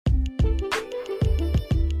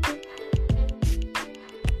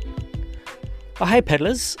Oh, hey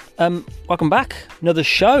peddlers, welcome back. Another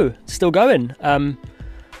show, still going.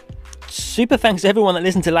 Super thanks to everyone that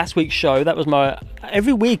listened to last week's show. That was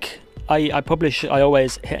every week I publish, I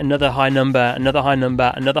always hit another high number.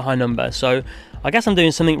 So I guess I'm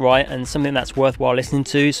doing something right and something that's worthwhile listening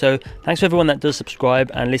to. So thanks to everyone that does subscribe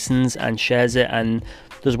and listens and shares it and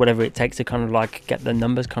does whatever it takes to kind of like get the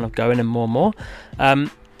numbers kind of going and more.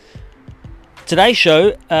 Today's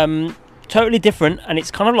show, totally different, and it's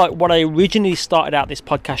kind of like what I originally started out this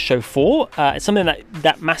podcast show for. It's something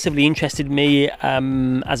that massively interested me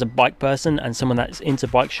as a bike person and someone that's into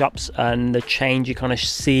bike shops and the change you kind of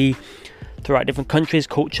see throughout different countries,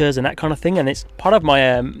 cultures, and that kind of thing. And it's part of my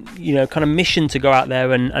kind of mission to go out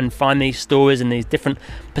there and find these stories and these different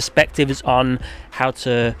perspectives on how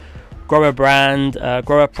to grow a brand,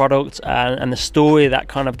 grow a product, and the story that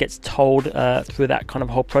kind of gets told through that kind of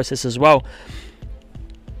whole process as well.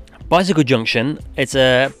 Bicycle Junction, it's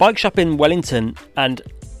a bike shop in Wellington, and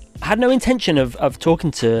I had no intention of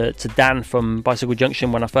talking to Dan from Bicycle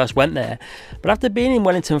Junction when I first went there. But after being in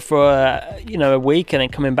Wellington for a week and then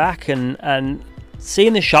coming back and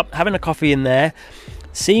seeing the shop, having a coffee in there,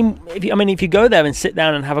 if you go there and sit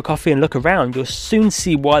down and have a coffee and look around, you'll soon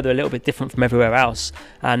see why they're a little bit different from everywhere else.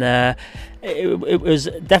 And it was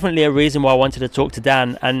definitely a reason why I wanted to talk to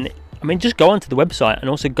Dan. And I mean, just go onto the website and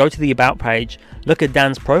also go to the About page, look at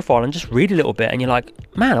Dan's profile and just read a little bit, and you're like,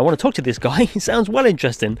 man, I want to talk to this guy. He sounds well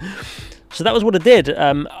interesting. So that was what I did.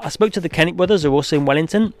 I spoke to the Kennick brothers, who are also in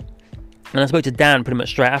Wellington, and I spoke to Dan pretty much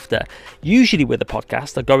straight after. Usually with a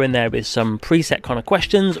podcast, I go in there with some preset kind of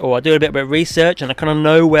questions, or I do a bit of research and I kind of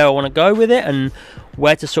know where I want to go with it and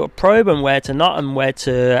where to sort of probe and where to not and where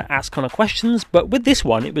to ask kind of questions. But with this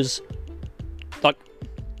one, it was like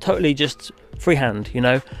totally just freehand,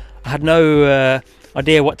 I had no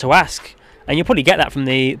idea what to ask, and you'll probably get that from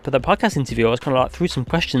the podcast interview. I was kind of like threw some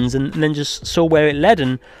questions and then just saw where it led,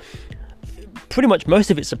 and pretty much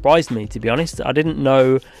most of it surprised me, to be honest. I didn't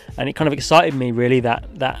know, and it kind of excited me really that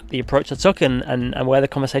the approach I took and where the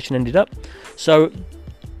conversation ended up. So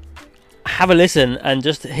have a listen and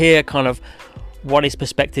just hear kind of what his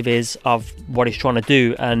perspective is of what he's trying to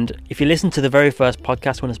do. And if you listen to the very first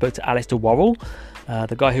podcast when I spoke to Alistair Worrell,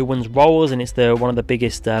 the guy who runs Rolls, and it's one of the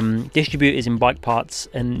biggest distributors in bike parts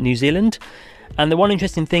in New Zealand. And the one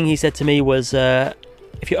interesting thing he said to me was,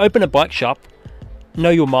 if you open a bike shop, know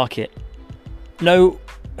your market, know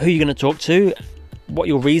who you're going to talk to, what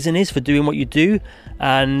your reason is for doing what you do,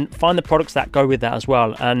 and find the products that go with that as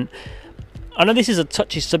well. And I know this is a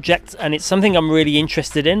touchy subject, and it's something I'm really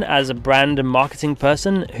interested in as a brand and marketing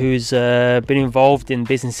person who's been involved in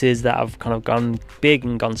businesses that have kind of gone big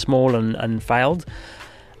and gone small and failed.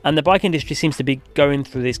 And the bike industry seems to be going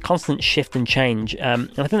through this constant shift and change.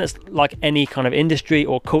 And I think that's like any kind of industry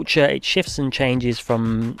or culture. It shifts and changes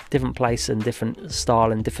from different place and different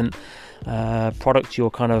style and different products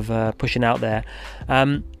you're kind of pushing out there.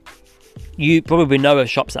 You probably know of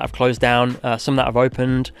shops that have closed down, some that have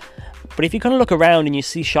opened. But if you kind of look around and you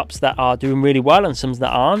see shops that are doing really well and some that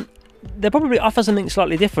aren't, they probably offer something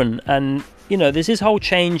slightly different. And there's this whole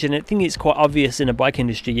change, and I think it's quite obvious in the bike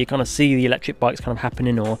industry. You kind of see the electric bikes kind of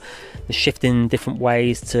happening, or the shift in different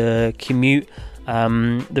ways to commute,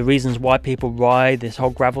 the reasons why people ride, this whole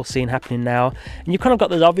gravel scene happening now. And you've kind of got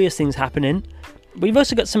those obvious things happening, but you've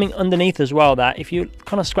also got something underneath as well that if you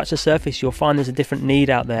kind of scratch the surface, you'll find there's a different need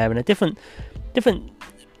out there and a different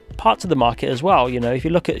parts of the market as well. If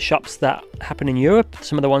you look at shops that happen in Europe,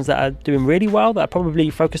 some of the ones that are doing really well, that are probably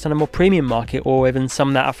focused on a more premium market, or even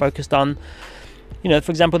some that are focused on,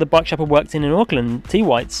 for example, the bike shop I worked in Auckland,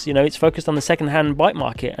 T-Whites, it's focused on the second-hand bike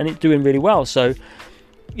market and it's doing really well. So,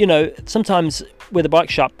 sometimes with a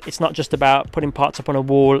bike shop, it's not just about putting parts up on a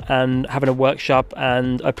wall and having a workshop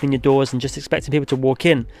and opening your doors and just expecting people to walk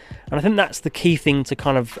in. And I think that's the key thing to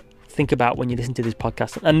kind of think about when you listen to this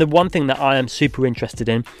podcast. And the one thing that I am super interested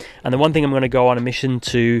in, and the one thing I'm going to go on a mission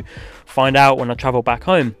to find out when I travel back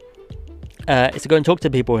home, is to go and talk to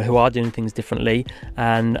people who are doing things differently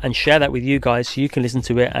and share that with you guys, so you can listen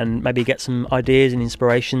to it and maybe get some ideas and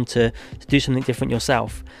inspiration to do something different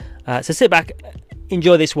yourself. So sit back,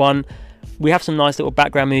 enjoy this one. We have some nice little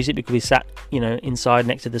background music because we sat inside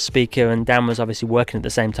next to the speaker, and Dan was obviously working at the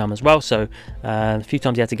same time as well, so a few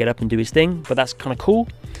times he had to get up and do his thing, but that's kind of cool.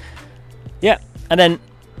 Yeah, and then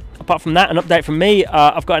apart from that, an update from me,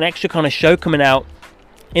 I've got an extra kind of show coming out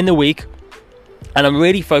in the week, and I'm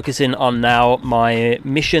really focusing on now my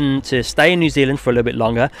mission to stay in New Zealand for a little bit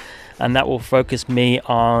longer, and that will focus me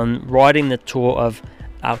on riding the tour of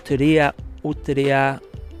Aotearoa,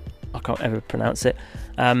 I can't ever pronounce it,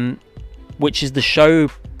 which is the show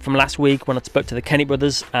from last week when I spoke to the Kennick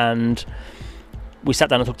brothers, and we sat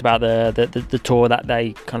down and talked about the tour that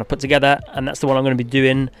they kind of put together, and that's the one I'm going to be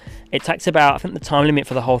doing. It takes about, I think the time limit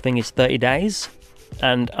for the whole thing is 30 days,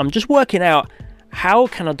 and I'm just working out how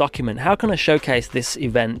can I document, how can I showcase this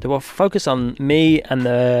event? Do I focus on me and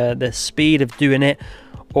the speed of doing it,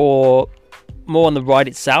 or more on the ride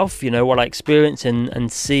itself, what I experience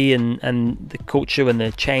and see, and the culture and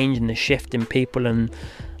the change and the shift in people and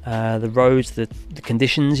the roads, the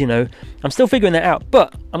conditions, I'm still figuring that out,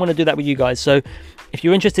 but I'm going to do that with you guys. So if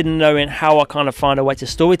you're interested in knowing how I kind of find a way to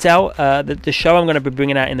storytell, the show I'm going to be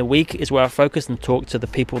bringing out in the week is where I focus and talk to the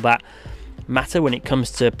people that matter when it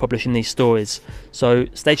comes to publishing these stories. So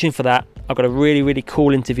stay tuned for that. I've got a really, really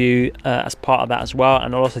cool interview as part of that as well,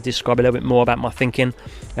 and I'll also describe a little bit more about my thinking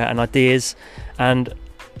and ideas. And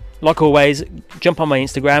like always, jump on my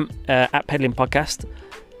Instagram at Pedaling Podcast,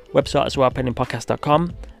 website as well,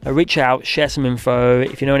 pedalingpodcast.com. Reach out, share some info.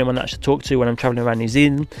 If you know anyone that I should talk to when I'm traveling around New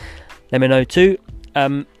Zealand, let me know too.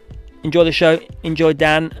 Enjoy the show, enjoy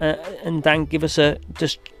Dan, and Dan,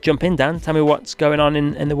 just jump in, Dan. Tell me what's going on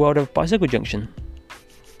in the world of Bicycle Junction.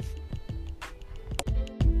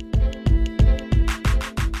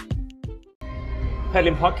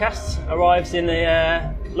 Pedaling Podcast arrives in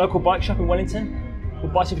a local bike shop in Wellington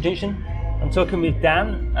called Bicycle Junction. I'm talking with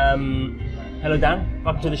Dan. Hello Dan,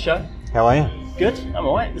 welcome to the show. How are you? Good, I'm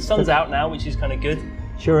alright. The sun's out now, which is kind of good.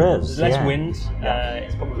 Sure is. There's less wind.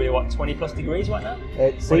 It's probably 20 plus degrees right now.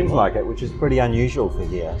 It seems like it, which is pretty unusual for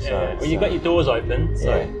here. Yeah. So well, you've got your doors open,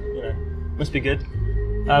 so must be good.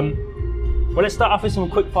 Well, let's start off with some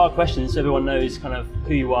quick fire questions so everyone knows kind of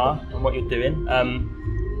who you are and what you're doing.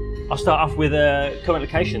 I'll start off with a current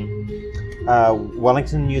location.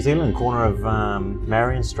 Wellington, New Zealand, corner of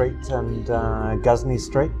Marion Street and Ghuzney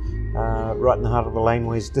Street, right in the heart of the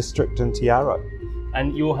Laneways district in Te Aro.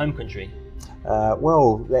 And your home country?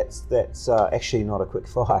 Well, that's actually not a quick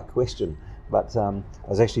fire question, but I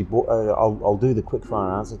was actually I'll do the quick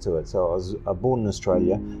fire answer to it. So I was born in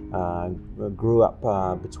Australia, grew up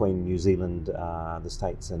between New Zealand, the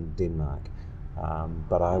States, and Denmark,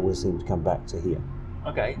 but I always seem to come back to here.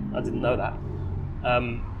 Okay, I didn't know that.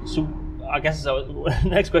 So I guess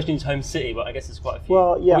next question is home city, but I guess there's quite a few.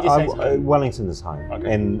 Well, yeah, Wellington is home,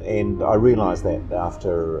 okay. and I realised that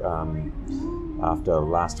after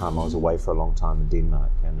last time I was away for a long time in Denmark,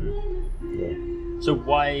 and yeah. So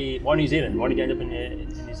why New Zealand? Why did you end up in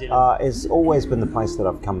New Zealand? It's always been the place that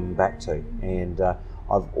I've come back to, and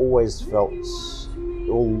I've always felt,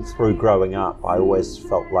 all through growing up, I always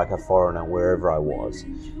felt like a foreigner wherever I was,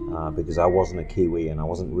 because I wasn't a Kiwi and I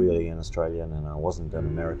wasn't really an Australian and I wasn't an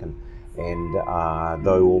American, and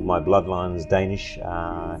though all my bloodline is Danish,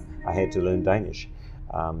 I had to learn Danish,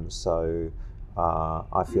 so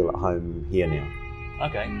I feel at home here now.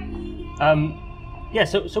 Okay. Yeah,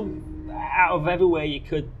 so out of everywhere you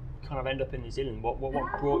could kind of end up in New Zealand, what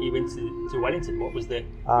brought you into Wellington? What was the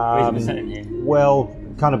reason for settling here? Well,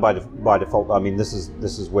 kind of by default. I mean, this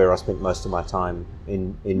is where I spent most of my time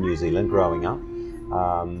in New Zealand growing up.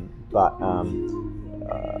 But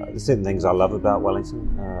there's certain things I love about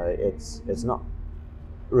Wellington. It's not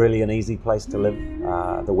really an easy place to live.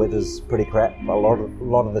 The weather's pretty crap a lot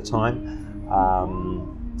of the time.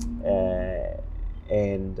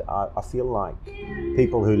 And I feel like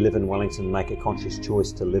people who live in Wellington make a conscious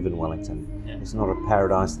choice to live in Wellington. Yeah. It's not a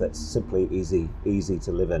paradise that's simply easy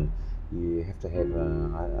to live in. You have to have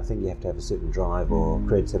I think you have to have a certain drive or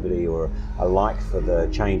creativity or a like for the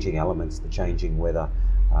changing elements, the changing weather,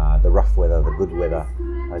 the rough weather, the good weather.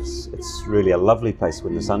 It's really a lovely place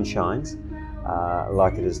when the sun shines,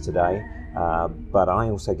 like it is today. But I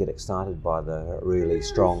also get excited by the really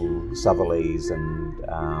strong southerlies and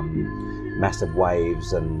massive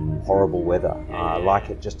waves and horrible weather. I like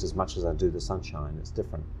it just as much as I do the sunshine. It's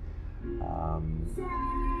different.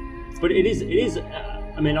 But it is.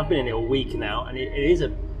 I mean, I've been in it a week now, and it is a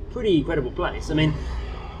pretty incredible place. I mean,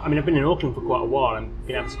 I've been in Auckland for quite a while, and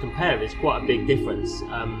being able to compare it, it's quite a big difference.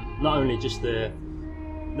 Not only just the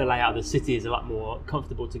layout of the city is a lot more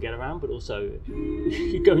comfortable to get around, but also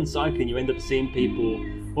you go in cycling, you end up seeing people,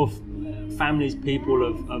 or families, people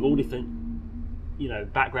of all different,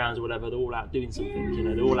 backgrounds or whatever. They're all out doing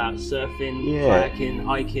something. They're all out surfing, kayaking,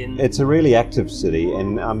 hiking. It's a really active city,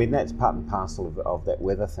 and I mean that's part and parcel of that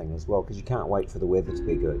weather thing as well, because you can't wait for the weather to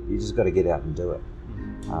be good. You just got to get out and do it.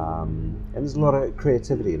 And there's a lot of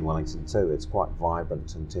creativity in Wellington too. It's quite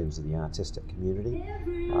vibrant in terms of the artistic community,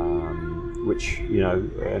 which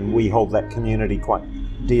and we hold that community quite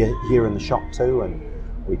dear here in the shop too, and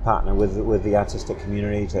we partner with the artistic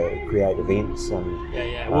community to create events. And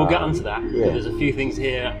we'll get onto that. Yeah. There's a few things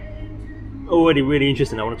here already really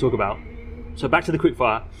interesting I want to talk about. So back to the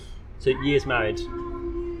quickfire. So years married.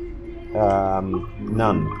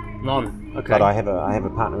 None. None. Okay. But I have a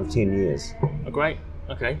partner of 10 years. Oh, great.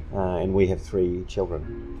 Okay. And we have 3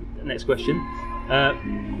 children. Next question.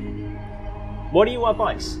 Why do you ride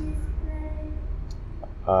bikes?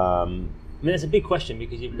 I mean, it's a big question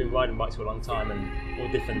because you've been riding bikes for a long time and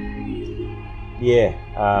all different. Yeah,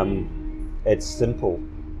 it's simple.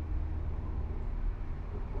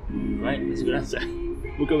 Right, that's a good answer.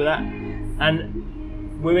 We'll go with that.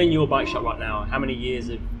 And we're in your bike shop right now. How many years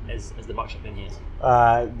has the bike shop been here?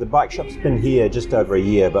 The bike shop's been here just over a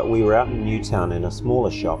year, but we were out in Newtown in a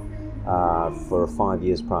smaller shop for 5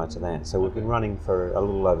 years prior to that. So we've been running for a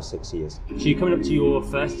little over 6 years. So you're coming up to your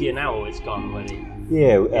first year now, or it's gone already?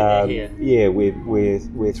 Yeah, here. Yeah,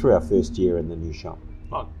 we're through our first year in the new shop.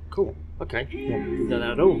 Oh, cool. Okay. Yeah. Didn't know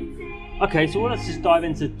that at all. Okay, so let's just dive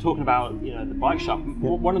into talking about the bike shop. Yeah.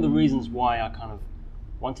 One of the reasons why I kind of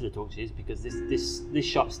wanted to talk to you is because this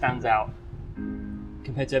shop stands out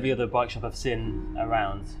compared to every other bike shop I've seen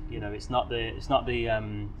around. It's not the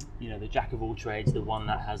the jack of all trades, the one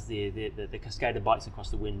that has the Cascada bikes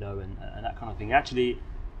across the window and that kind of thing. Actually,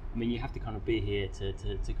 I mean, you have to kind of be here to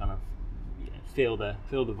kind of feel the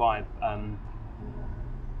vibe.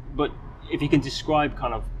 But if you can describe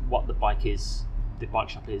kind of what the bike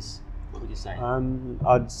shop is, what would you say?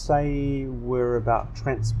 I'd say we're about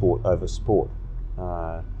transport over sport.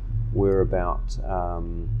 We're about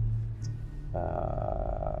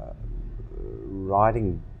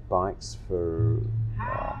riding bikes for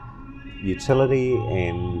utility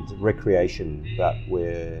and recreation, but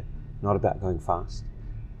we're not about going fast.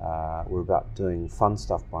 We're about doing fun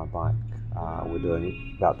stuff by bike. We're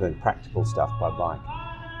about doing practical stuff by bike.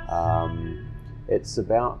 It's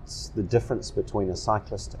about the difference between a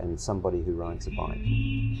cyclist and somebody who rides a bike.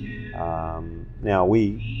 Now,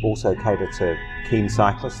 we also cater to keen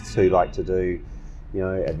cyclists who like to do,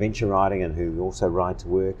 adventure riding and who also ride to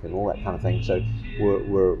work and all that kind of thing. So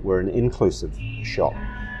we're an inclusive shop.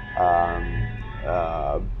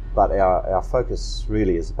 But our focus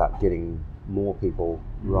really is about getting more people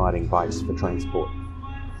riding bikes for transport.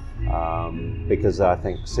 Because I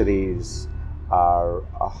think cities are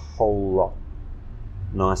a whole lot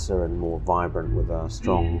nicer and more vibrant with a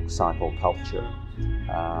strong cycle culture.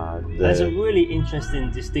 There's a really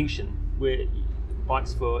interesting distinction with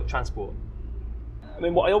bikes for transport. I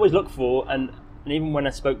mean, what I always look for, and even when I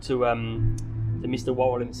spoke to Mr.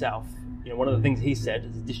 Worrell himself, one of the things he said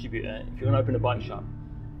as a distributor, if you're going to open a bike shop,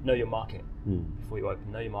 know your market before you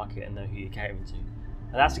open. Know your market and know who you're catering to.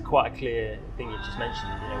 And that's quite a clear thing you just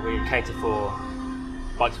mentioned. We cater for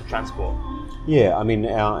bikes for transport. Yeah, I mean,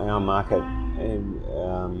 our market.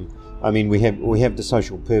 We have the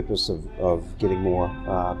social purpose of getting more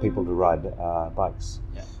people to ride bikes.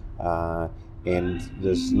 Yeah. And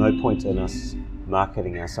there's no point in us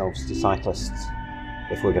marketing ourselves to cyclists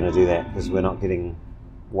if we're going to do that, because we're not getting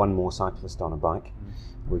one more cyclist on a bike.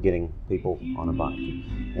 We're getting people on a bike,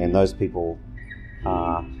 and those people,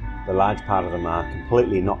 the large part of them are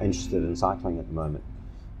completely not interested in cycling at the moment.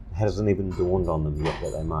 It hasn't even dawned on them yet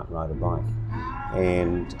that they might ride a bike.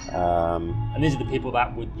 And these are the people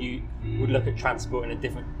that would look at transport in a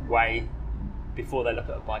different way before they look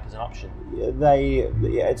at a bike as an option.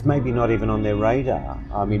 It's maybe not even on their radar.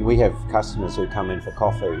 I mean, we have customers who come in for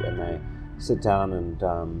coffee and they sit down and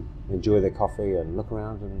enjoy their coffee and look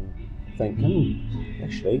around and think,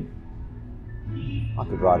 actually, I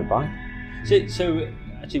could ride a bike. So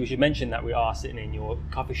actually, we should mention that we are sitting in your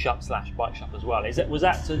coffee shop / bike shop as well. Was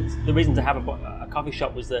that the reason to have a coffee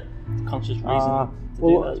shop? Was the conscious reason to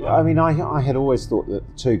do that as well? I mean, I had always thought that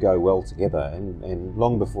the two go well together, and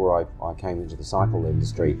long before I came into the cycle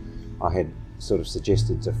industry, I had sort of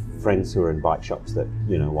suggested to friends who are in bike shops that,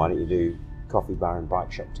 why don't you do coffee bar and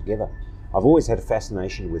bike shop together? I've always had a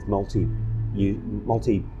fascination with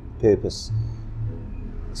multi-purpose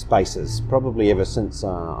spaces, probably ever since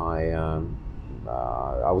I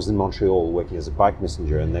was in Montreal working as a bike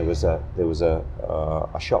messenger, and there was a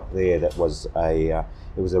shop there that was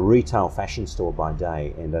it was a retail fashion store by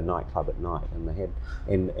day and a nightclub at night, and they had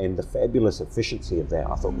and the fabulous efficiency of that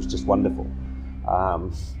I thought was just wonderful.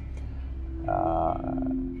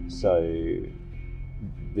 So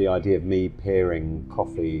the idea of me pairing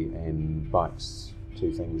coffee and bikes,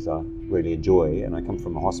 two things I really enjoy, and I come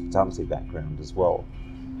from a hospitality background as well.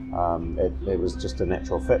 It was just a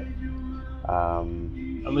natural fit.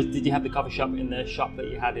 Did you have the coffee shop in the shop that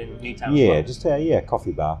you had in Newtown? Yeah, as well? just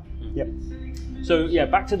coffee bar. Yep. So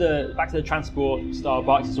back to the transport style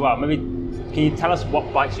bikes as well. Maybe can you tell us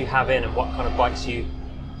what bikes you have in and what kind of bikes you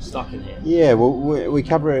stock in here? Yeah, well, we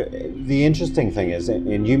cover it. The interesting thing is,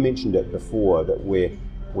 and you mentioned it before, that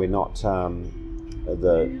we're not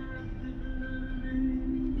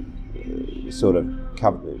sort of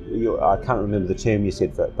cover. I can't remember the term you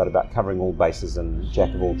said, but about covering all bases and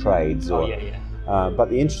jack of all trades. But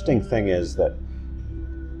the interesting thing is that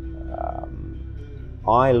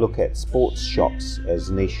I look at sports shops as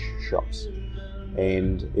niche shops.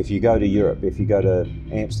 And if you go to Europe, if you go to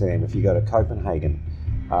Amsterdam, if you go to Copenhagen,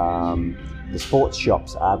 the sports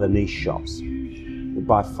shops are the niche shops.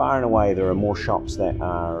 By far and away, there are more shops that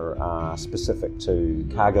are specific to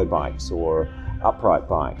cargo bikes or upright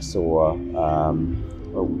bikes or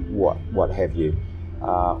what have you.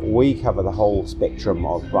 We cover the whole spectrum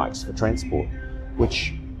of bikes for transport,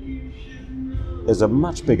 which is a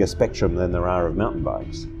much bigger spectrum than there are of mountain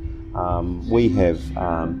bikes. We have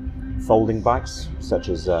folding bikes, such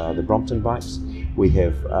as the Brompton bikes. We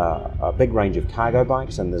have a big range of cargo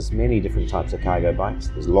bikes, and there's many different types of cargo bikes.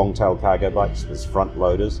 There's long-tail cargo bikes, there's front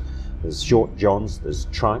loaders, there's short johns, there's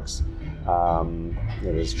trunks,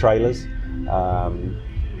 there's trailers.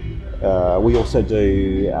 We also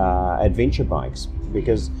do adventure bikes,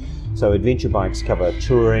 so adventure bikes cover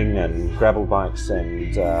touring and gravel bikes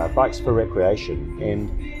and bikes for recreation.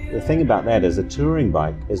 And the thing about that is a touring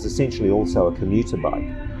bike is essentially also a commuter bike.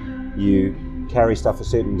 You carry stuff a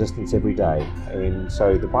certain distance every day, and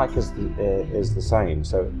so the bike is the same.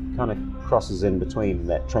 So it kind of crosses in between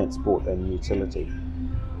that transport and utility.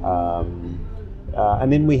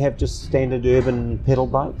 And then we have just standard urban pedal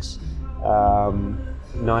bikes,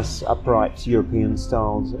 nice upright European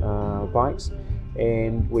styled bikes.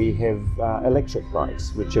 And we have electric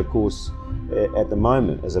bikes, which of course at the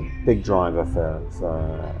moment is a big driver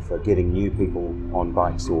for getting new people on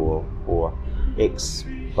bikes or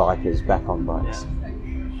ex-bikers back on bikes.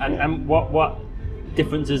 Yeah. And what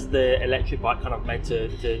difference has the electric bike kind of made to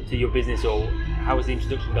your business, or how has the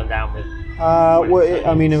introduction gone down with?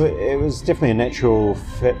 It was definitely a natural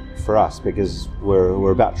fit for us because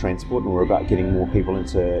we're about transport and we're about getting more people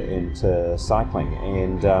into cycling,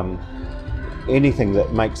 and anything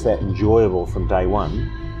that makes that enjoyable from day one,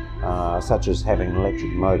 such as having an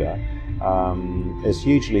electric motor, is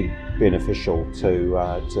hugely beneficial to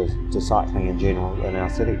cycling in general in our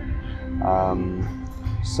city.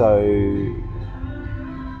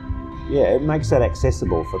 It makes that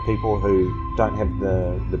accessible for people who don't have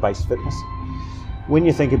the base fitness. When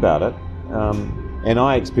you think about it, and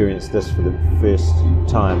I experienced this for the first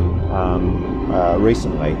time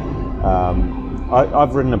recently,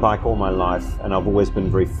 I've ridden a bike all my life, and I've always been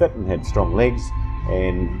very fit and had strong legs.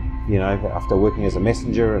 And after working as a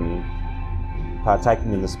messenger and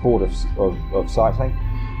partaking in the sport of cycling,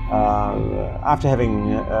 after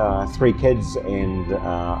having 3 kids and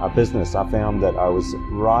a business, I found that I was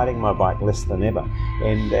riding my bike less than ever.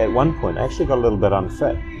 And at one point, I actually got a little bit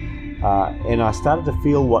unfit. And I started to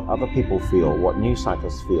feel what other people feel, what new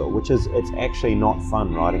cyclists feel, which is it's actually not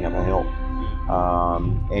fun riding up a hill.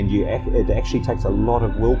 It actually takes a lot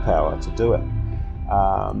of willpower to do it.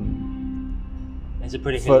 It's a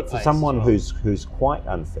pretty for someone who's quite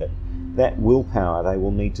unfit, that willpower they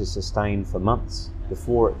will need to sustain for months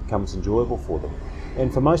before it becomes enjoyable for them.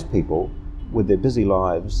 And for most people, with their busy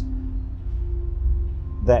lives,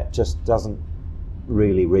 that just doesn't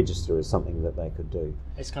really register as something that they could do.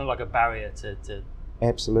 It's kind of like a barrier to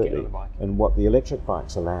absolutely get on the bike. And what the electric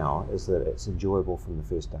bikes allow is that it's enjoyable from the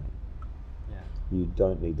first day. You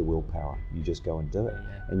don't need the willpower. You just go and do it,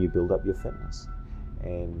 and you build up your fitness.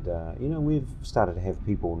 And we've started to have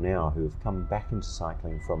people now who have come back into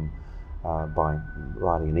cycling from by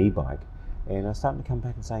riding an e-bike, and are starting to come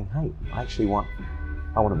back and saying, "Hey, I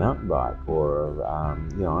want a mountain bike, or I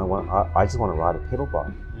just want to ride a pedal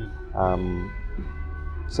bike."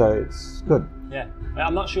 So it's good. Yeah,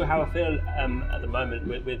 I'm not sure how I feel at the moment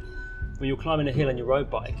with when you're climbing a hill on your road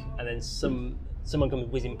bike, and then someone comes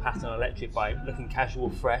whizzing past on an electric bike, looking casual,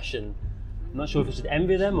 fresh, and I'm not sure if you should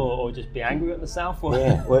envy them or just be angry at myself. Or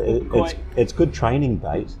yeah, well, it's good training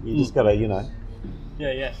bait. You just got to,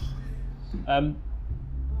 Yeah.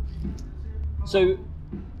 So,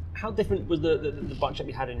 how different was the bike shop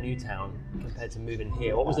you had in Newtown compared to moving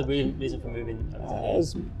here? What was the reason for moving over to here? It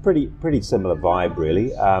was pretty similar vibe,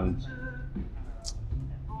 really.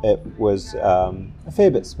 It was a fair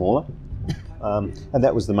bit smaller. And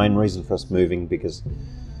that was the main reason for us moving, because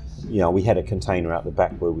we had a container out the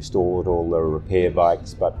back where we stored all the repair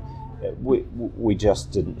bikes, but we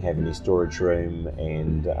just didn't have any storage room,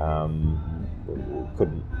 and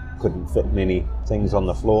couldn't fit many things on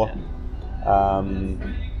the floor.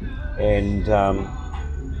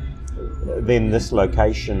 Then this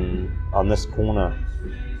location on this corner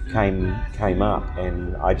came up,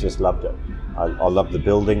 and I just loved it. I love the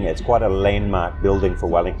building. It's quite a landmark building for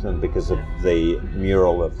Wellington because of the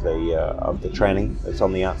mural of the tranny that's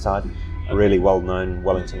on the outside. A really well-known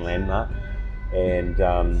Wellington landmark. And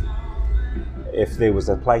if there was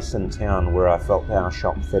a place in town where I felt our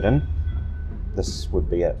shop fit in, this would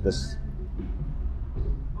be it. This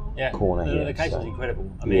corner here. The location is incredible.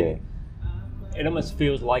 I mean, it almost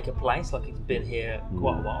feels like a place, like it's been here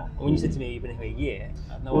quite a while. And when you said to me you've been here a year,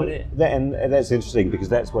 I had no idea. And that's interesting, because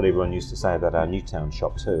that's what everyone used to say about our Newtown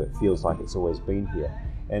shop too. It feels like it's always been here.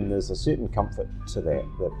 And there's a certain comfort to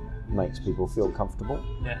that makes people feel comfortable.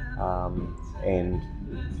 And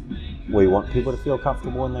we want people to feel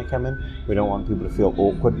comfortable when they come in. We don't want people to feel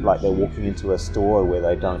awkward, like they're walking into a store where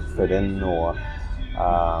they don't fit in, or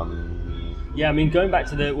I mean, going back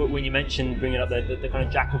to when you mentioned bringing up the kind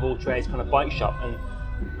of jack of all trades kind of bike shop, and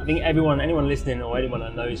I think anyone listening or anyone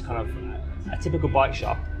that knows kind of a typical bike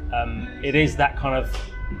shop, it is that kind of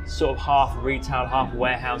sort of half retail, half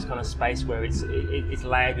warehouse kind of space where it's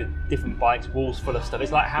layered with different bikes, walls full of stuff.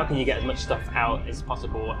 It's like, how can you get as much stuff out as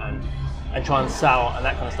possible and try and sell and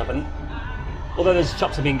that kind of stuff. And although those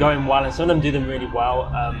shops have been going well, and some of them do them really well,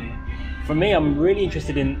 for me, I'm really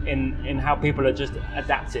interested in how people are just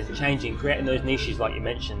adapting, changing, creating those niches like you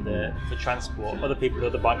mentioned for transport. Other people,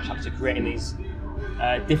 other bike shops are creating these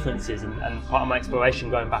differences, and part of my exploration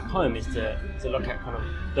going back home is to look at kind of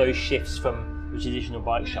those shifts from the traditional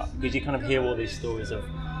bike shop, because you kind of hear all these stories of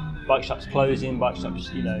bike shops closing, bike shops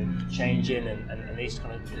changing, and these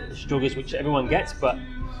kind of struggles which everyone gets, but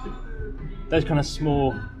those kind of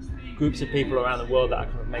small groups of people around the world that are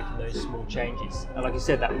kind of making those small changes. And like you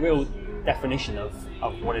said, that real definition of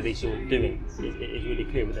what it is you're doing is really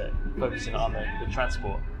clear with it, focusing on the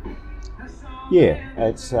transport. Yeah,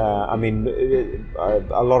 it's. I mean,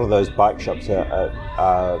 a lot of those bike shops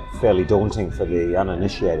are fairly daunting for the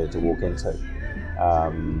uninitiated to walk into,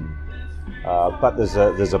 but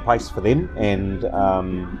there's a place for them, and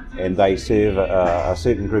they serve a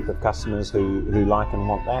certain group of customers who like and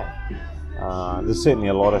want that. There's certainly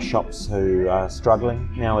a lot of shops who are struggling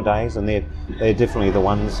nowadays, and they're definitely the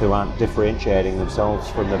ones who aren't differentiating themselves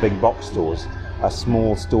from the big box stores. A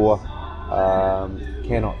small store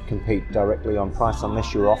cannot compete directly on price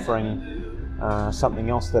unless you're offering something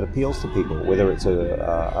else that appeals to people, whether it's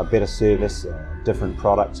a better service, a different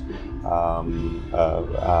product,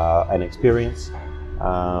 an experience.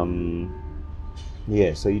 So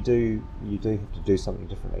you do have to do something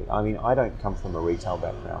differently. I mean, I don't come from a retail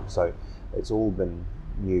background, so it's all been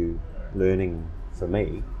new learning for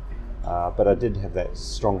me, but I did have that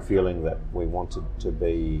strong feeling that we wanted to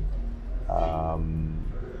be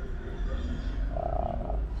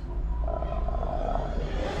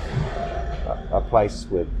a place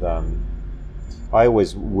with, I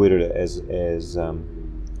always worded it as I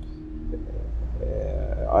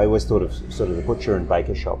always thought of sort of the butcher and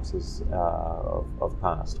baker shops as of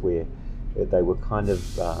past, where they were kind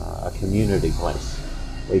of a community place.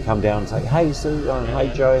 Where you come down and say, "Hey Sue,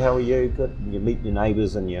 hey Joe, how are you?" Good. And you meet your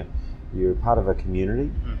neighbours, and you're part of a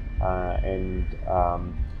community, and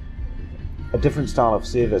a different style of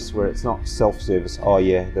service where it's not self-service. Oh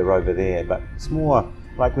yeah, they're over there, but it's more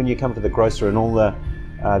like when you come to the grocer and all the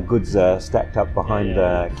goods are stacked up behind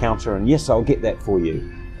the counter, and yes, I'll get that for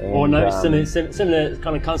you. And, or no, similar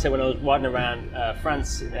kind of concept when I was riding around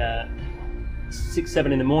France, 6,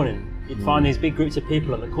 7 in the morning. You'd find these big groups of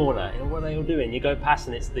people on the corner. What are they all doing? You go past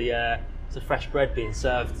and it's the fresh bread being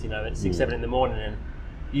served, at 6, 7 in the morning, and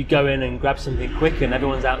you go in and grab something quick, and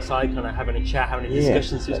everyone's outside kind of having a chat, having a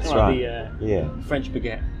discussion. So it's kind of the French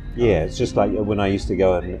baguette. Yeah, it's just like when I used to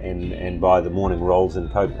go and buy the morning rolls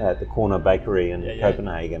at the corner bakery in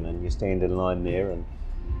Copenhagen, and you stand in line there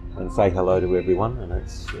and say hello to everyone, and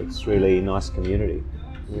it's really a nice community.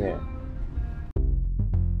 Yeah.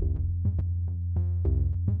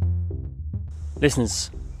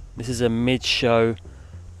 Listeners, this is a mid-show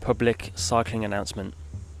public cycling announcement.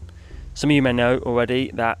 Some of you may know already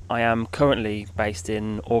that I am currently based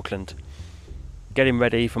in Auckland, getting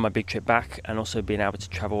ready for my big trip back and also being able to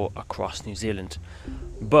travel across New Zealand.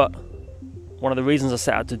 But one of the reasons I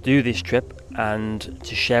set out to do this trip and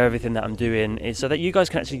to share everything that I'm doing is so that you guys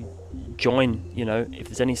can actually join, if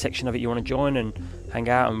there's any section of it you want to join and hang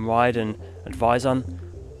out and ride and advise on,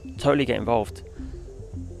 totally get involved.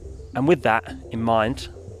 And with that in mind,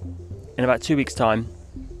 in about 2 weeks' time,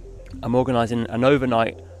 I'm organising an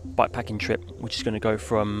overnight bikepacking trip, which is going to go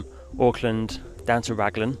from Auckland down to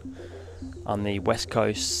Raglan on the west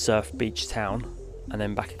coast surf beach town, and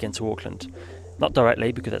then back again to Auckland. Not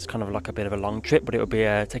directly, because that's kind of like a bit of a long trip, but it will be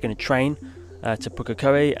taking a train to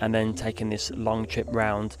Pukekohe and then taking this long trip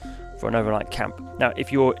round for an overnight camp. Now, if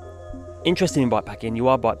you're interested in bikepacking, you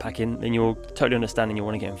are bikepacking, then you'll totally understand and you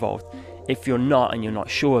want to get involved. If you're not and you're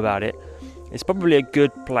not sure about it, it's probably a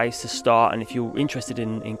good place to start. And if you're interested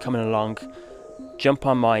in coming along, jump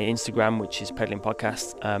on my Instagram, which is Pedaling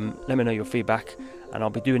Podcast. Let me know your feedback, and I'll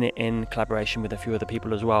be doing it in collaboration with a few other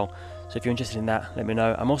people as well. So if you're interested in that, let me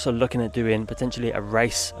know. I'm also looking at doing potentially a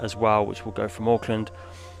race as well, which will go from Auckland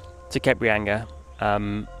to Cape Reinga,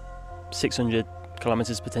 600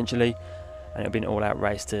 kilometers potentially, and it'll be an all-out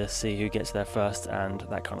race to see who gets there first and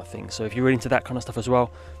that kind of thing. So if you're really into that kind of stuff as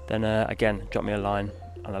well, then again, drop me a line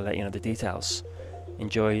and I'll let you know the details.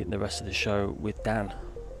 Enjoy the rest of the show with Dan.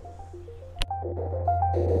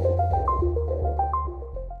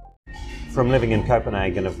 From living in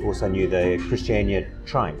Copenhagen, of course, I knew the Christiania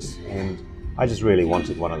trikes, and I just really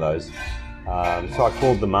wanted one of those. So I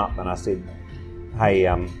called them up and I said, hey,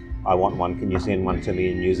 I want one, can you send one to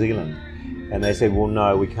me in New Zealand? And they said, well,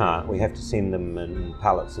 no, we can't. We have to send them in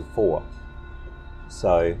pallets of 4.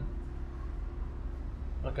 So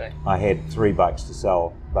okay, I had 3 bikes to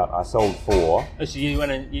sell, but I sold 4. Oh, so you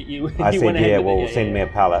went and you I said, went ahead yeah, with well, it. send me a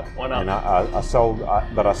pallet. Why not? And I sold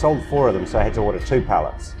 4 of them, so I had to order 2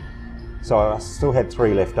 pallets. So I still had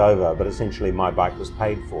 3 left over, but essentially my bike was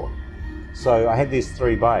paid for. So I had these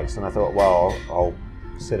 3 bikes, and I thought, well, I'll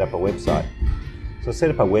set up a website. So I set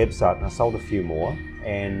up a website, and I sold a few more.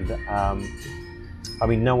 And I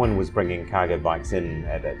mean, no one was bringing cargo bikes in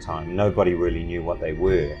at that time. Nobody really knew what they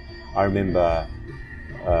were. I remember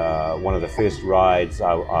one of the first rides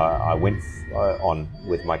I went on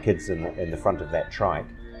with my kids in the front of that trike.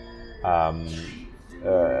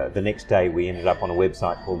 The next day we ended up on a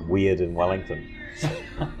website called Weird in Wellington.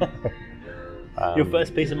 Your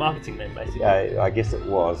first piece of marketing then, basically. I guess it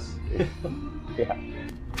was. Yeah.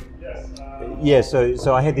 Yeah,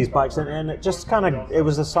 so I had these bikes, and it just it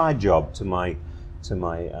was a side job to my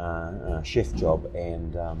chef job,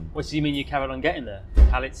 and What do you mean you carried on getting there?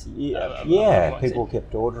 Pallets? Yeah, people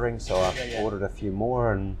kept ordering, so I ordered a few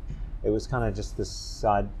more, and it was kind of just this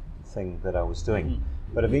side thing that I was doing. Mm.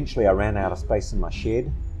 But eventually I ran out of space in my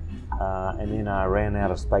shed, and then I ran out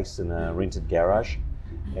of space in a rented garage,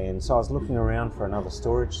 and so I was looking around for another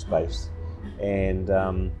storage space, and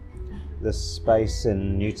this space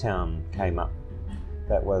in Newtown came up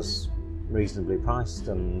that was reasonably priced,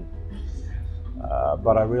 and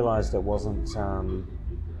but I realised it wasn't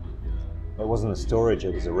a storage,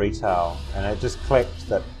 it was a retail, and it just clicked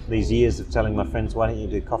that these years of telling my friends, why don't you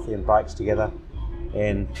do coffee and bikes together,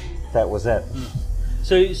 and that was it.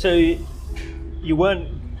 So you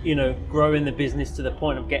weren't, growing the business to the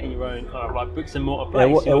point of getting your own kind of like bricks and mortar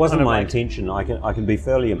place. It wasn't my intention. I can be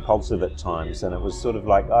fairly impulsive at times, and it was sort of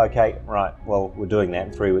like, okay, right, well, we're doing that.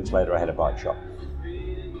 And 3 weeks later, I had a bike shop.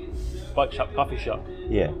 Bike shop, coffee shop.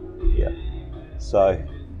 Yeah. So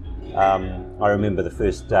I remember the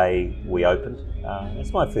first day we opened.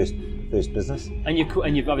 It's my first business. And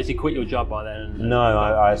you've obviously quit your job by then. No,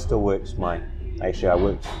 I still worked I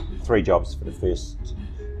worked 3 jobs for the first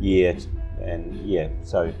year, and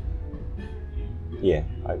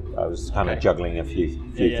I was kind of juggling a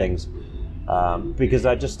few things because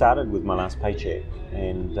I just started with my last paycheck,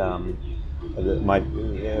 and my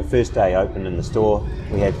first day open in the store,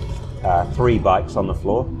 we had 3 bikes on the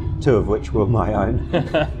floor, 2 of which were my own.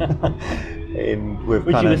 And we've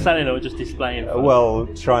Which you were selling or just displaying? Well,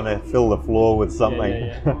 trying to fill the floor with something.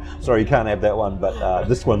 Yeah. Sorry, you can't have that one, but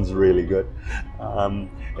this one's really good. And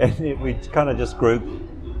we kind of just grew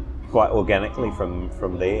quite organically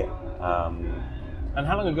from there. And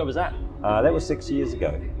how long ago was that? That was 6 years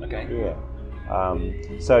ago. Okay. Yeah.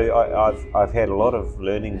 So I've had a lot of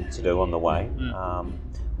learning to do on the way.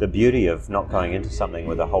 The beauty of not going into something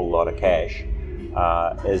with a whole lot of cash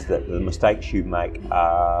is that the mistakes you make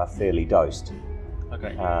are fairly dosed.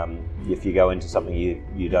 Okay. If you go into something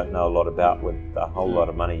you don't know a lot about with a whole lot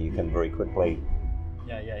of money, you can very quickly.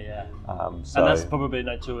 Yeah. And that's probably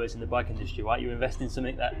notorious in the bike industry, right? You invest in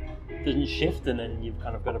something that doesn't shift, and then you've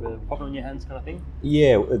kind of got a bit of a problem in your hands, kind of thing.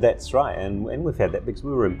 Yeah, that's right, and we've had that because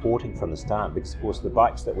we were importing from the start. Because of course the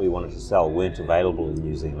bikes that we wanted to sell weren't available in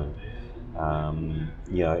New Zealand.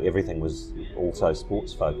 Everything was also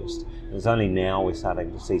sports focused. It's only now we're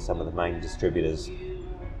starting to see some of the main distributors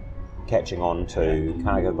catching on to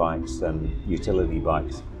cargo bikes and utility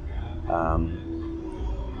bikes.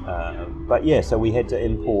 But yeah, so we had to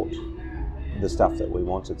import the stuff that we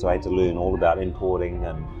wanted. So I had to learn all about importing,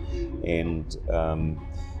 and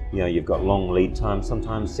you've got long lead time,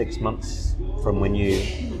 sometimes 6 months from when you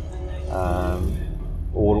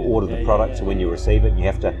order the product to when you receive it, and you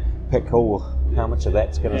have to pick how much of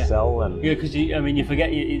that's going to sell. And because you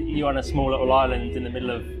forget you're on a small little island in the middle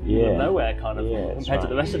of nowhere, kind of, compared to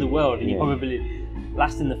the rest of the world, and you're probably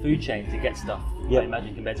last in the food chain to get stuff. I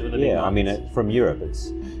imagine, compared to other big markets. I mean, from Europe,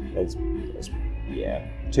 it's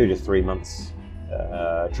 2 to 3 months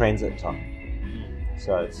transit time,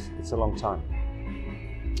 so it's a long time.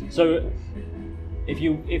 So, if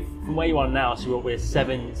from where you are now, so we're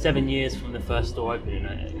 7 years from the first store opening,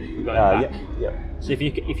 if we're going back. Yeah. So if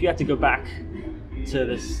you had to go back to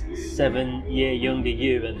the 7-year younger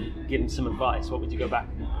you and give him some advice, what would you go back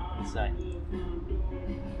and say?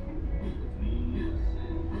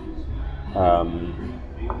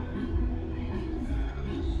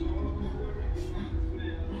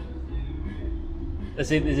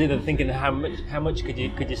 There's either thinking how much could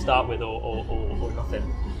you start with or nothing.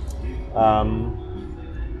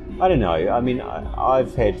 I don't know. I mean,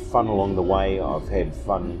 I've had fun along the way. I've had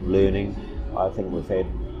fun learning. I think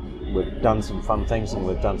we've done some fun things and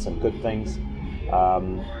we've done some good things. A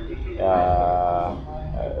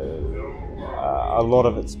lot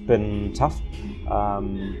of it's been tough,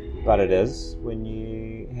 but it is when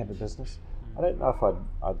you have a business. I don't know if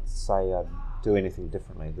I'd say I'd do anything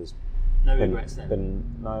differently. There's no regrets then? Been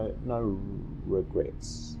no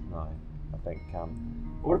regrets. No, I think.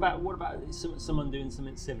 What about someone doing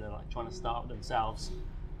something similar, like trying to start themselves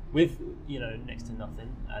with next to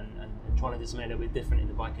nothing and trying to do something a little bit different in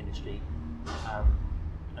the bike industry,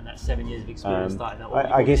 and that's 7 years of experience starting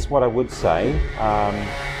that. I guess what I would say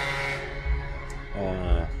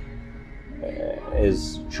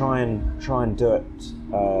is try and do it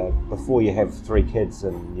before you have 3 kids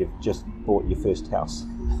and you've just bought your first house,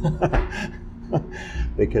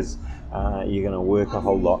 because you're going to work a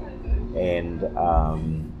whole lot and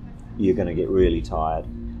you're going to get really tired,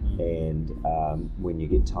 and when you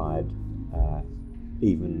get tired,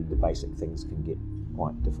 even the basic things can get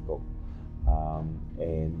quite difficult,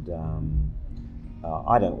 and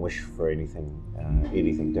I don't wish for anything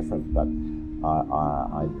different, but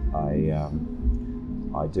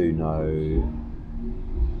I do know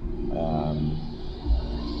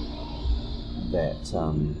that.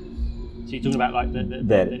 So you're talking about like the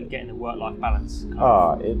getting the work-life balance.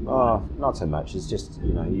 Not so much. It's just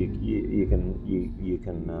you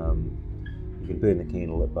can burn the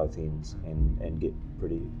candle at both ends and get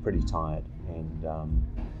pretty tired, and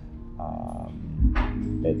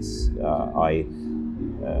it's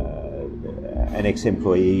an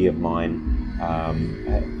ex-employee of mine,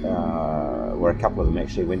 where a couple of them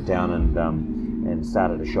actually went down and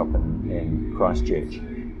started a shop in Christchurch.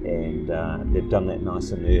 And they've done that nice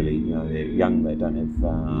and early. They're young, they don't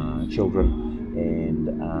have children,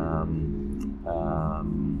 and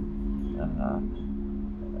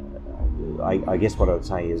I guess what I would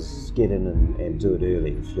say is get in and do it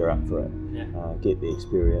early if you're up for it. Yeah. Get the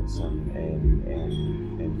experience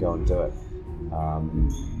and go and do it.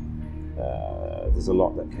 There's a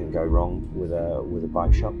lot that can go wrong with a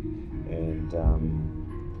bike shop, and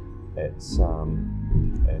it's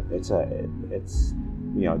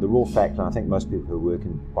the raw fact, and I think most people who work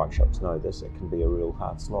in bike shops know this, it can be a real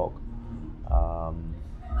hard slog.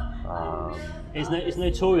 It's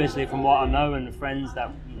notoriously, from what I know and the friends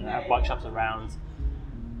that have bike shops around,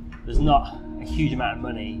 there's not a huge amount of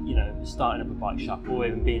money, starting up a bike shop or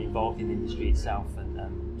even being involved in the industry itself, and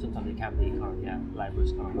sometimes it can be kind of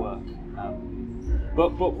laborious kind of work.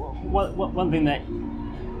 But one thing that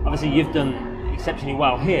obviously you've done exceptionally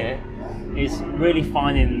well here is really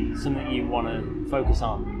finding something you want to focus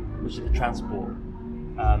on, which is the transport.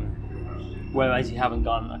 Whereas you haven't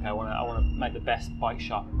gone, okay, I want to make the best bike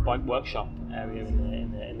workshop area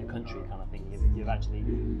in the country kind of thing. You've actually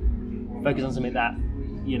focused on something that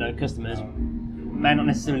customers may not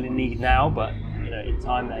necessarily need now, but in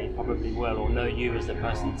time they probably will, or know you as the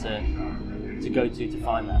person to go to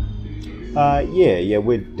find that. Yeah,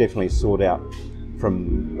 we're definitely sought out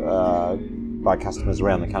from by customers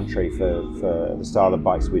around the country for the style of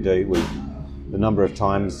bikes we do. The number of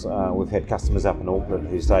times we've had customers up in Auckland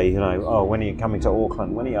who say, oh, when are you coming to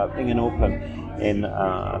Auckland? When are you opening in Auckland? And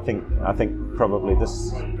I think probably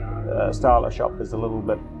this style of shop is a little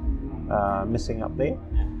bit missing up there.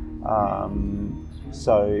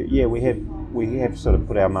 So yeah, we have sort of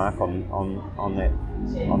put our mark on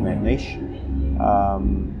that niche.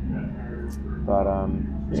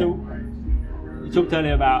 So you talked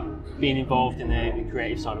earlier about being involved in the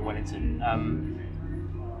creative side of Wellington.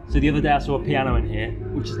 So the other day I saw a piano in here,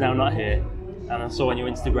 which is now not here, and I saw on your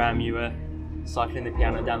Instagram you were cycling the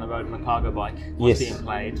piano down the road on a cargo bike while being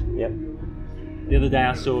played. Yep. The other day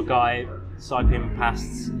I saw a guy cycling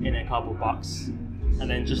past in a cardboard box, and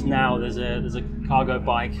then just now there's a cargo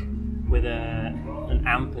bike with an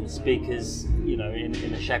amp and speakers, in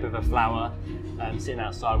the shape of a flower, sitting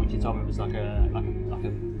outside, which you told me was like a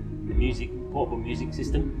portable music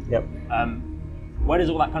system. Yep. Where does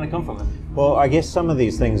all that kind of come from? Well, I guess some of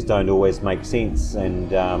these things don't always make sense,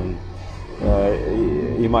 and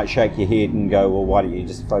you might shake your head and go, well, why don't you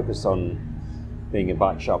just focus on being a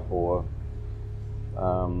bike shop or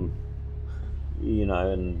you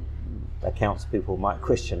know, and accounts people might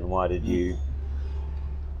question, why did you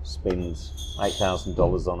spend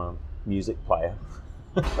 $8,000 on a music player?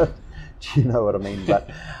 Do you know what I mean?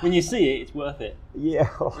 But when you see it, it's worth it. Yeah.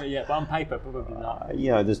 Yeah, but on paper, probably not.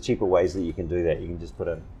 You know, there's cheaper ways that you can do that. You can just put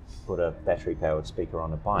a battery-powered speaker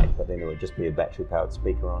on a bike, but then it would just be a battery-powered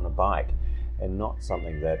speaker on a bike, and not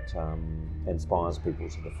something that inspires people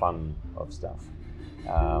to the fun of stuff.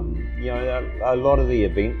 You know, a lot of the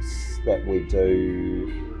events that we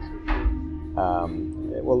do,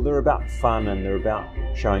 well, they're about fun, and they're about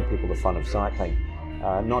showing people the fun of cycling.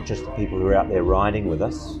 Not just the people who are out there riding with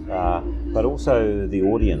us, but also the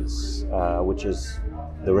audience, which is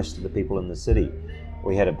the rest of the people in the city.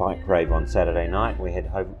 We had a bike rave on Saturday night. We had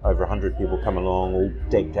over 100 people come along, all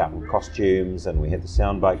decked out in costumes, and we had the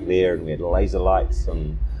sound bike there, and we had laser lights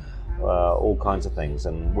and all kinds of things.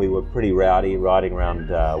 And we were pretty rowdy, riding around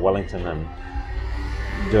Wellington and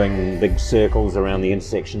doing big circles around the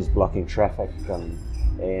intersections, blocking traffic,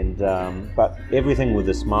 but everything with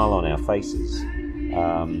a smile on our faces.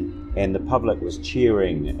 And the public was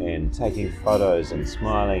cheering and taking photos and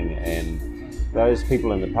smiling, and those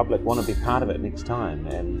people in the public want to be part of it next time,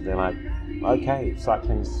 and they're like, okay,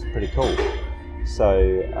 cycling's pretty cool.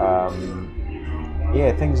 So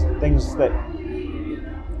yeah, things that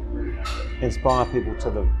inspire people to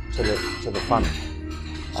the fun.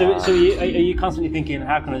 So are you constantly thinking,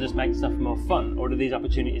 how can I just make stuff more fun, or do these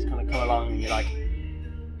opportunities kind of come along and you're like,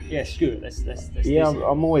 yeah, screw it, let's yeah,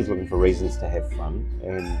 I'm always looking for reasons to have fun,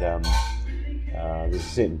 and there's a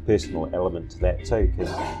certain personal element to that too,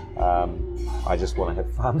 because I just want to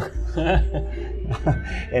have fun.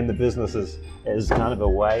 And the business is kind of a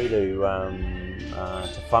way to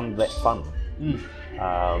fund that fun.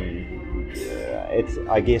 It's,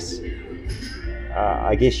 I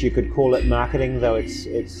guess you could call it marketing, though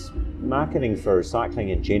it's marketing for cycling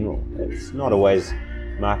in general. It's not always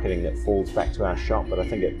marketing that falls back to our shop, but I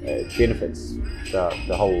think it benefits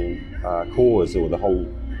the whole cause, or the whole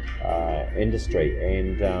industry.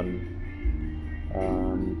 And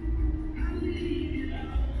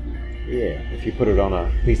yeah, if you put it on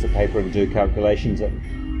a piece of paper and do calculations, it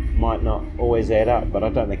might not always add up, but I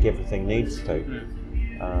don't think everything needs to.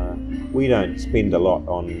 We don't spend a lot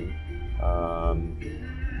on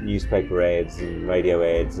newspaper ads and radio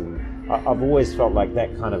ads, and I've always felt like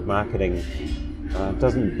that kind of marketing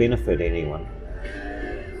doesn't benefit anyone.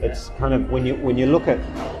 It's kind of, when you look at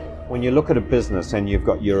a business, and you've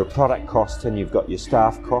got your product cost and you've got your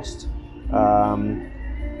staff cost,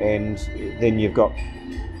 and then you've got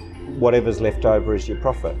whatever's left over as your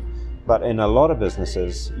profit. But in a lot of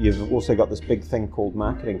businesses, you've also got this big thing called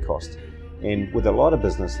marketing cost, and with a lot of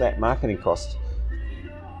business, that marketing cost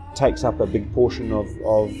takes up a big portion of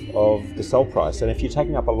the sell price. And if you're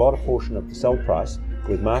taking up a lot of portion of the sell price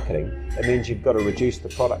with marketing, it means you've got to reduce the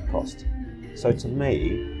product cost. So to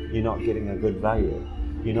me, you're not getting a good value.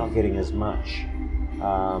 You're not getting as much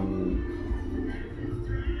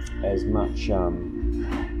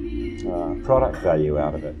product value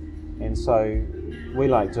out of it. And so we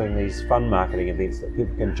like doing these fun marketing events that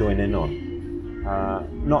people can join in on.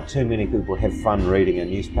 Not too many people have fun reading a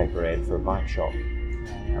newspaper ad for a bike shop,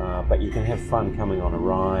 but you can have fun coming on a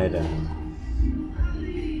ride and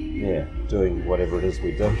doing whatever it is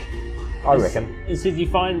we do, I reckon. So do you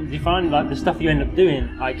find like the stuff you end up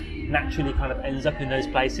doing like naturally kind of ends up in those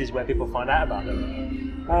places where people find out about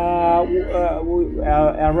them? Our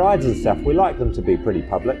rides and stuff, we like them to be pretty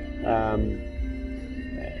public,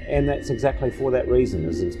 and that's exactly for that reason,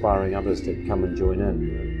 is inspiring others to come and join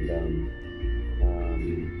in. And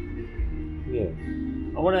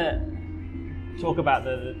I want to talk about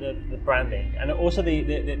the branding, and also the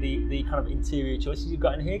kind of interior choices you've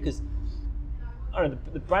got in here, because I don't know,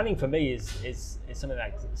 the branding for me is something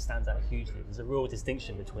that stands out hugely. There's a real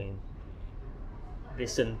distinction between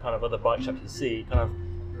this and kind of other bike shops you see. Kind of,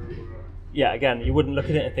 yeah, again, you wouldn't look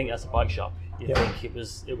at it and think that's a bike shop. You'd think it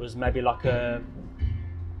was maybe like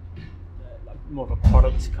more of a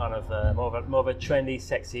product kind of more of a trendy,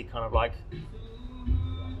 sexy kind of like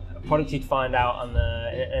a product you'd find out in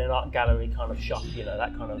an art gallery kind of shop. You know,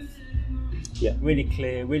 that kind of really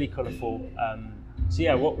clear, really colourful. So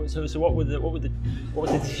yeah, what was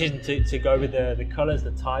the decision to go with the colours,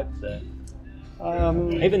 the type,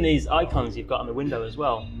 even these icons you've got on the window as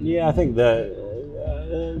well? Yeah, I think there's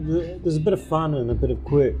a bit of fun and a bit of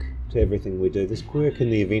quirk to everything we do. There's quirk in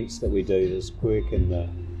the events that we do. There's quirk in the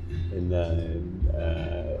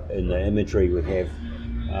imagery we have,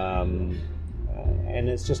 and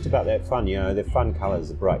it's just about that fun. You know, the fun colours,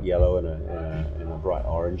 a bright yellow and a bright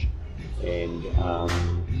orange, and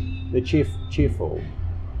they're cheerful.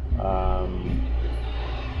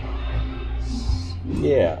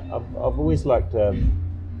 Yeah, I've always liked a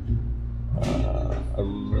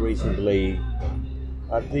reasonably.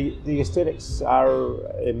 The aesthetics are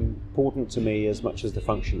important to me as much as the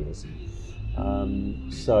function is.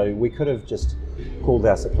 So we could have just called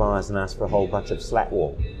our suppliers and asked for a whole bunch of slat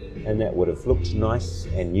wall, and that would have looked nice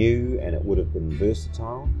and new, and it would have been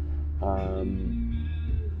versatile, and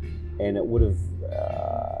it would have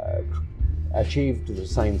achieved the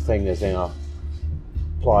same thing as our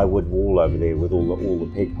plywood wall over there with all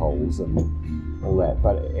the peg holes and all that,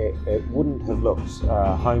 but it wouldn't have looked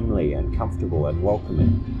homely and comfortable and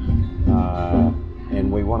welcoming,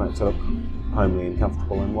 and we want it to look homely and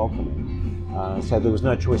comfortable and welcoming. So there was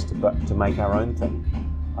no choice to make our own thing.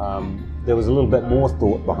 There was a little bit more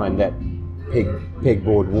thought behind that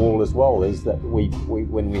pegboard wall as well, is that we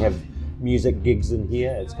when we have music gigs in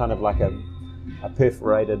here, it's kind of like a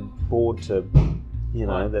perforated board to,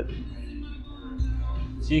 that.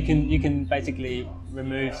 So you can basically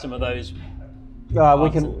remove some of those. We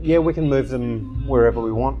can move them wherever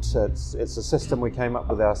we want. It's a system we came up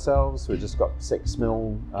with ourselves. We just got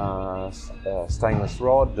 6mm stainless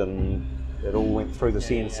rod, and it all went through the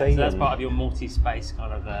CNC. So that's part of your multi-space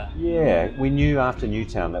kind of. Yeah, we knew after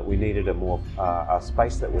Newtown that we needed a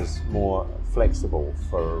space that was more flexible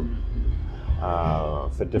for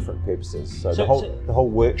different purposes. So the whole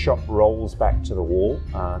workshop rolls back to the wall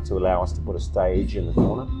to allow us to put a stage in the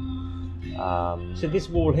corner. So this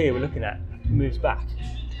wall here we're looking at moves back?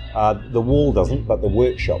 The wall doesn't, but the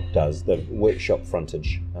workshop does. The workshop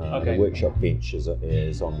frontage, the workshop bench is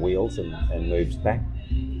on wheels and moves back.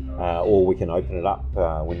 Or we can open it up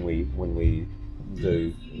when we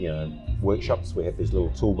do workshops. We have these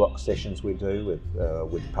little toolbox sessions we do with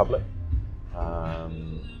the public,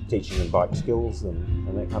 teaching them bike skills and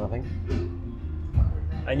that kind of thing.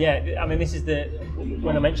 And yeah, I mean, this is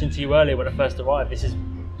when I mentioned to you earlier when I first arrived, this is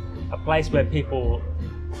a place where people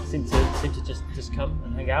seem to just come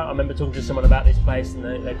and hang out. I remember talking to someone about this place, and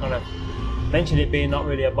they kind of mentioned it being not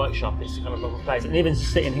really a bike shop, it's kind of a place. And even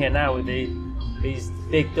just sitting here now with these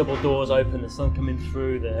big double doors open, the sun coming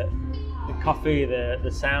through, the coffee,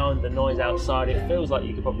 the sound, the noise outside, it feels like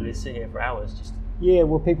you could probably sit here for hours. Yeah,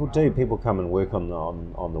 well, people do. People come and work on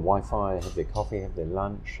the Wi-Fi, have their coffee, have their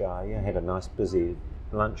lunch. Had a nice busy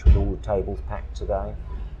lunch with all the tables packed today.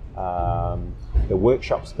 The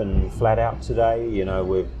workshop's been flat out today.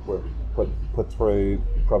 We've put through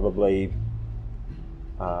probably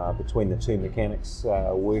between the two mechanics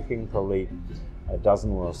working probably a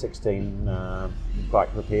dozen or 16 bike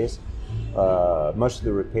repairs. Most of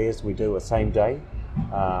the repairs we do are same day,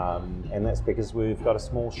 and that's because we've got a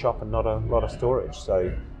small shop and not a lot of storage.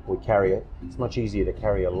 So we carry it. It's much easier to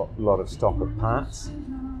carry a lot of stock of parts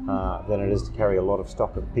than it is to carry a lot of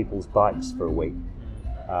stock of people's bikes for a week.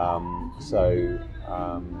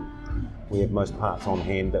 We have most parts on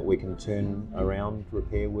hand that we can turn around,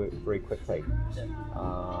 repair work very quickly.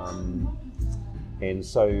 And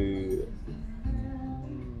so,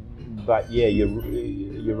 but yeah,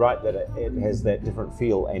 you're right that it has that different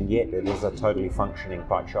feel, and yet it is a totally functioning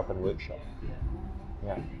bike shop and workshop.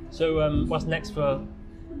 Yeah. So what's next for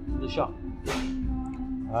the shop?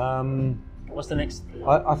 What's the next?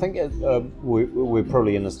 I think we're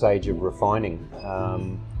probably in a stage of refining.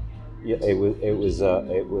 It was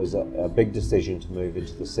a big decision to move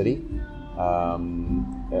into the city.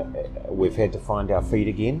 We've had to find our feet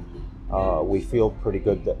again. We feel pretty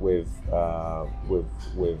good that we've.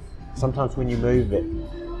 Sometimes when you move,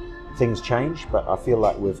 things change, but I feel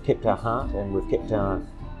like we've kept our heart and we've kept our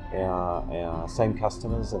same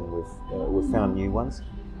customers, and we've found new ones.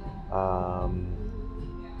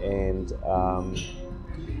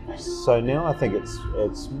 So now I think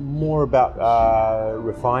it's more about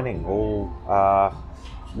refining, all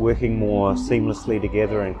working more seamlessly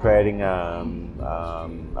together and creating a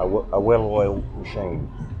well-oiled machine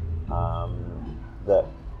that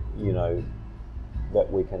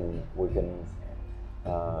we can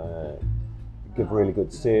give really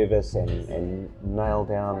good service and nail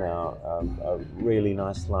down a really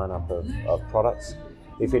nice lineup of products.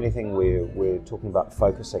 If anything, we're talking about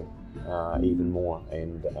focusing even more,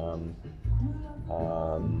 and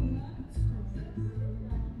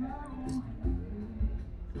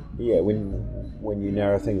when you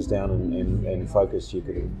narrow things down and focus, you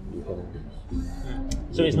can.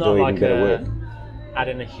 So it's not like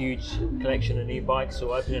adding a huge collection of new bikes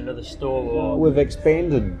or opening another store. Or we've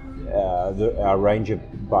expanded our range of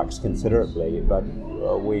bikes considerably, but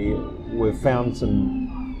we've found some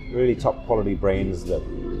really top quality brands that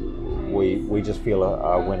we just feel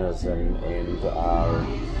are winners, and are,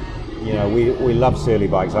 we love Surly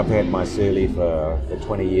bikes. I've had my Surly for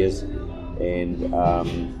 20 years, and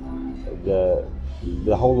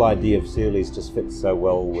the whole idea of Sealy's just fits so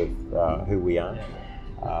well with who we are.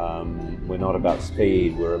 We're not about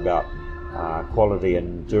speed, we're about quality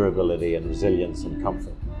and durability and resilience and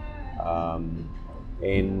comfort.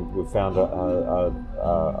 And we've found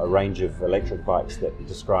a range of electric bikes that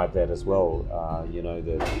describe that as well.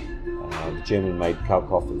 The German-made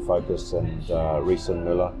Kalkoff and Focus and Ries and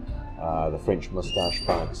Müller, the French Moustache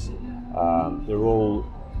bikes. They're all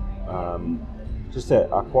just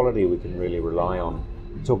a quality we can really rely on.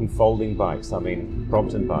 Talking folding bikes, I mean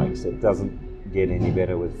Brompton bikes, it doesn't get any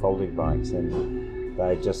better with folding bikes, and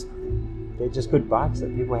they're just good bikes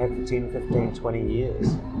that people have for 10, 15, 20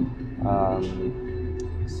 years.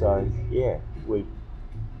 So yeah, we're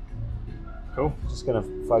cool. Just going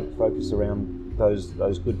to focus around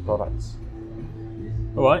those good products.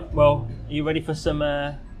 All right. Well, are you ready for some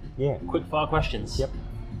quick fire questions? Yep.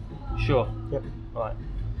 Sure. Yep. All right.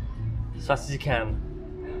 As fast as you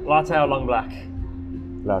can. Latte or long black?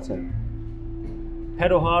 Latte.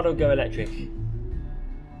 Pedal hard or go electric?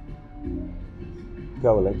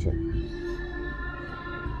 Go electric.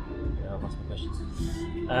 Yeah, I've asked my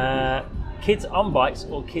questions. Kids on bikes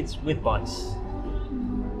or kids with bikes?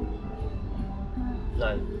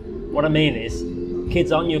 No. What I mean is,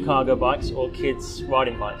 kids on your cargo bikes or kids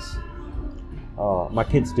riding bikes? Oh, my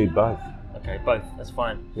kids do both. Okay, both. That's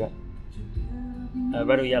fine. Yeah.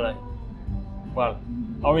 Red or yellow? Well,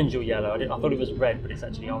 orange or yellow? I thought it was red, but it's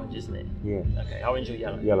actually orange, isn't it? Yeah. Okay, orange or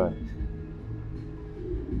yellow? Yellow.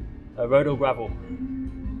 Road or gravel?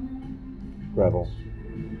 Gravel.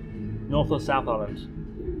 North or South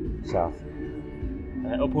Island? South.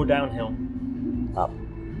 Up or downhill? Up.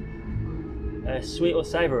 Sweet or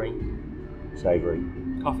savoury? Savoury.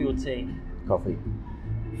 Coffee or tea? Coffee.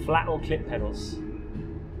 Flat or clip pedals?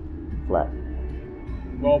 Flat.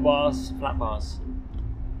 Roll bars, flat bars?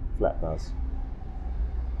 Flat bars.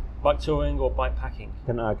 Bike touring or bike packing?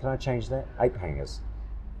 Can I change that? 8 hangers.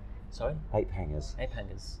 Sorry? 8 hangers. 8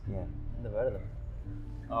 hangers? Yeah. Never heard of them.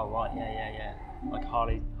 Oh right, yeah. Like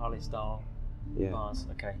Harley style bars.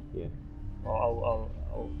 Okay. Yeah. Well,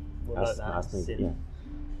 we'll note that. Ask me, Sin.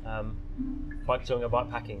 yeah. Bike touring or bike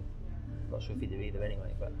packing? Not sure if you do either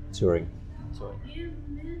anyway, but Touring. touring.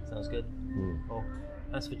 Sounds good. Mm. Cool.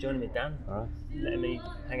 Thanks for joining me, Dan. All right. Letting me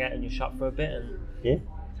hang out in your shop for a bit and Yeah.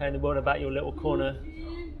 telling the world about your little corner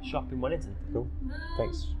shop in Wellington. Cool.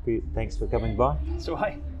 Thanks for coming by. It's all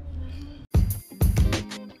right.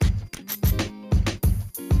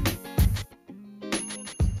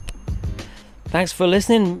 Thanks for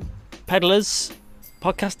listening, pedalers,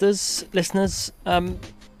 podcasters, listeners.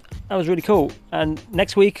 That was really cool. And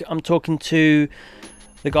next week, I'm talking to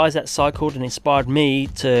the guys that cycled and inspired me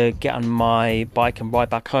to get on my bike and ride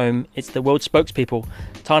back home. It's the world spokespeople,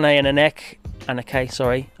 Tane and Anake,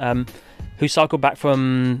 who cycled back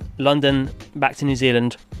from London back to New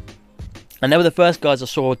Zealand. And they were the first guys I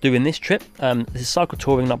saw doing this trip. This is cycle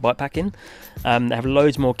touring, not bike packing. They have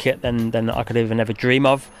loads more kit than I could even ever dream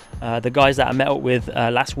of. The guys that I met up with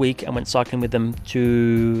last week and went cycling with them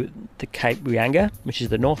to the Cape Reinga, which is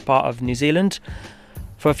the north part of New Zealand,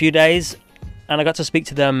 for a few days. And I got to speak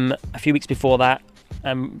to them a few weeks before that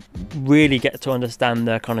and really get to understand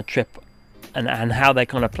their kind of trip and how they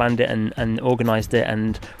kind of planned it and organised it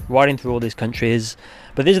and riding through all these countries.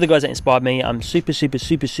 But these are the guys that inspired me. I'm super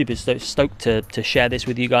stoked to share this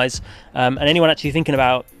with you guys. And anyone actually thinking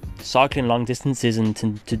about cycling long distances and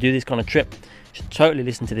to do this kind of trip should totally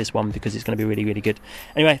listen to this one because it's going to be really, really good.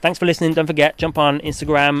 Anyway, thanks for listening. Don't forget, jump on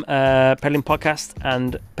Instagram, Pedaling Podcast,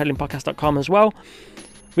 and pedalingpodcast.com as well.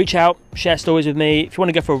 Reach out, share stories with me. If you want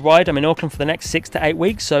to go for a ride, I'm in Auckland for the next 6 to 8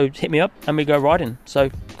 weeks, so hit me up and we go riding. So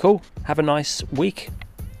cool. Have a nice week.